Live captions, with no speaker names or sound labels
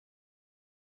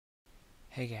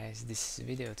Hey guys, this is a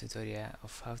video tutorial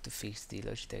of how to fix the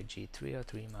Logitech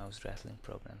G303 mouse rattling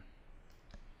problem.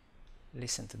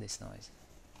 Listen to this noise.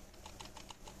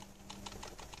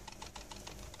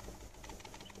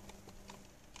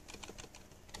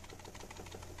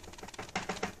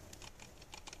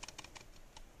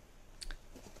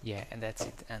 Yeah, and that's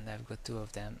it, and I've got two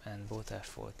of them and both are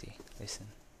 40. Listen.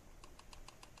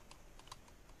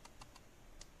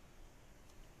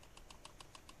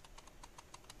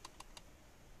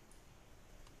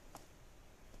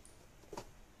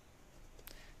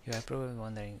 You are probably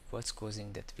wondering what's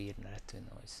causing that weird rattling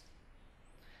noise.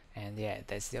 And yeah,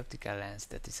 that's the optical lens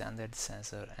that is under the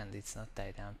sensor and it's not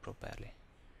tied down properly.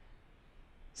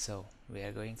 So, we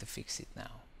are going to fix it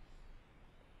now.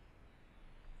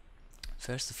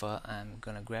 First of all, I'm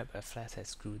gonna grab a flathead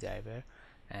screwdriver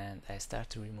and I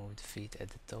start to remove the feet at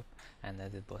the top and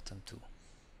at the bottom too.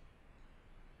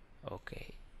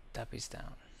 Okay, top is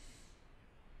down.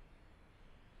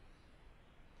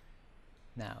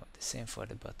 Now the same for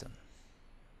the bottom.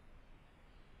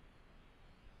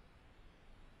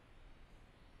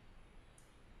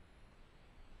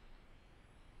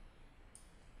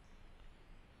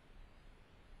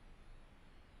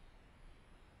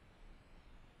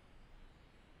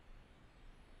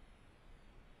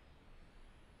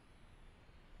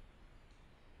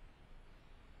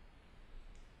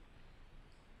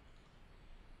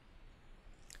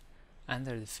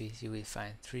 Under the feet you will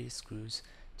find 3 screws,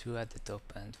 2 at the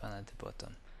top and 1 at the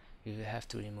bottom. You will have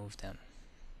to remove them.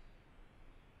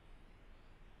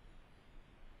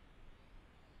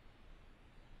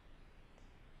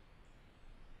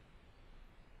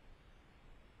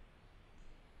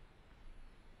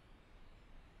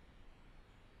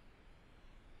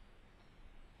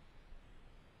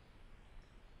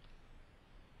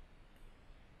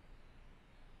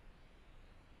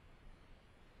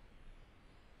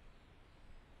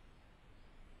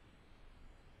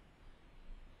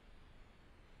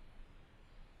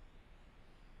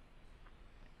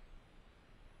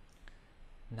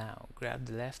 Now grab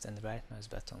the left and right mouse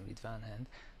button with one hand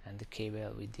and the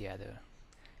cable with the other,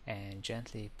 and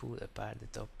gently pull apart the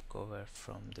top cover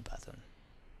from the bottom.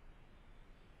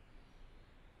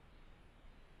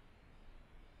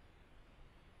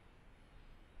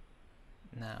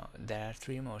 Now there are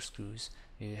 3 more screws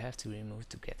you have to remove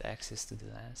to get access to the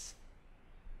lens.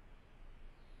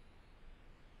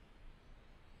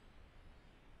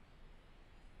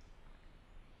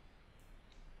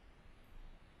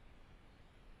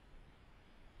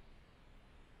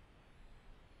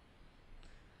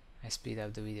 I speed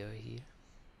up the video here.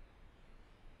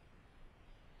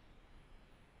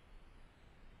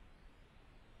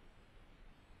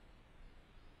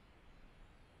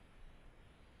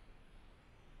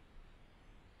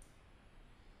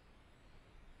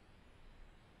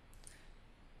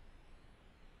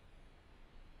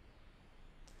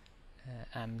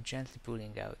 I'm gently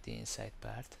pulling out the inside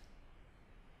part,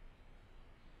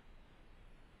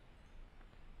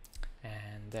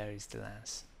 and there is the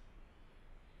lens.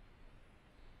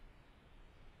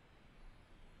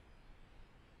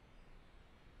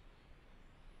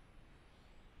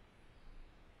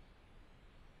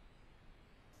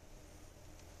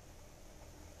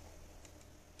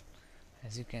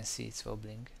 As you can see, it's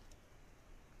wobbling,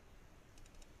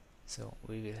 so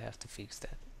we will have to fix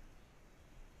that.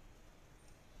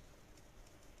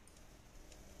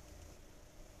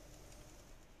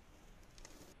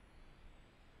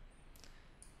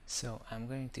 So I'm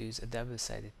going to use a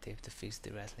double-sided tape to fix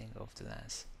the rattling of the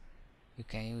lens. You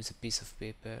can use a piece of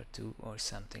paper too or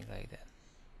something like that.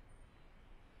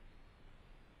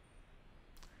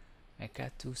 I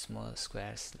cut 2 small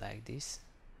squares like this.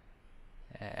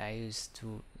 I use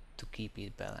two to keep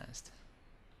it balanced.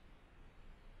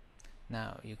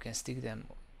 Now you can stick them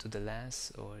to the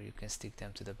lens or you can stick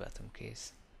them to the bottom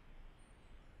case.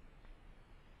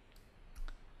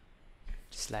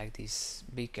 Just like this.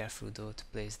 Be careful though to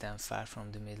place them far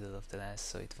from the middle of the lens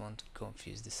so it won't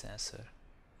confuse the sensor.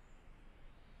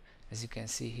 As you can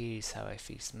see, here is how I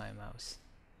fixed my mouse.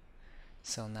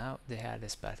 So now the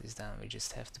hardest part is done, we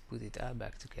just have to put it all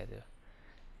back together.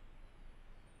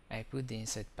 I put the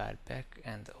inside part back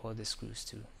and all the screws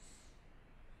too.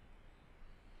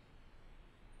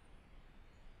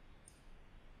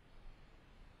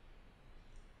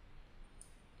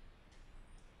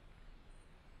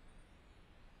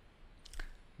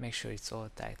 Make sure it's all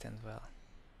tightened well.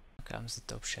 Now comes the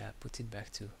top shell, put it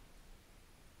back too.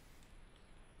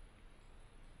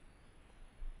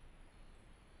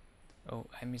 Oh,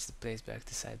 I missed to place back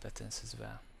the side buttons as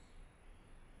well.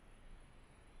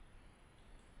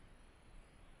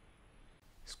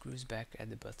 screws back at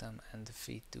the bottom and the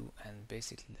feet too, and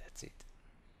basically that's it.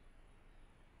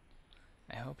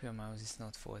 I hope your mouse is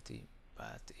not faulty,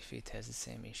 but if it has the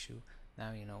same issue,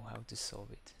 now you know how to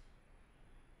solve it.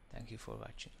 Thank you for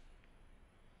watching.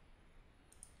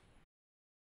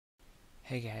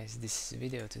 Hey guys, this is a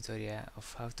video tutorial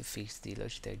of how to fix the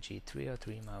Logitech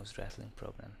G303 mouse rattling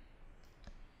problem.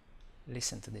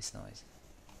 Listen to this noise.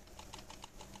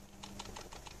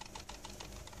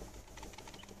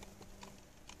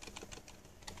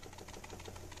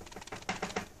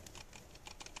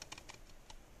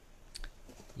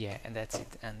 Yeah, and that's it,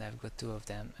 and I've got two of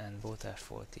them and both are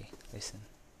faulty. Listen.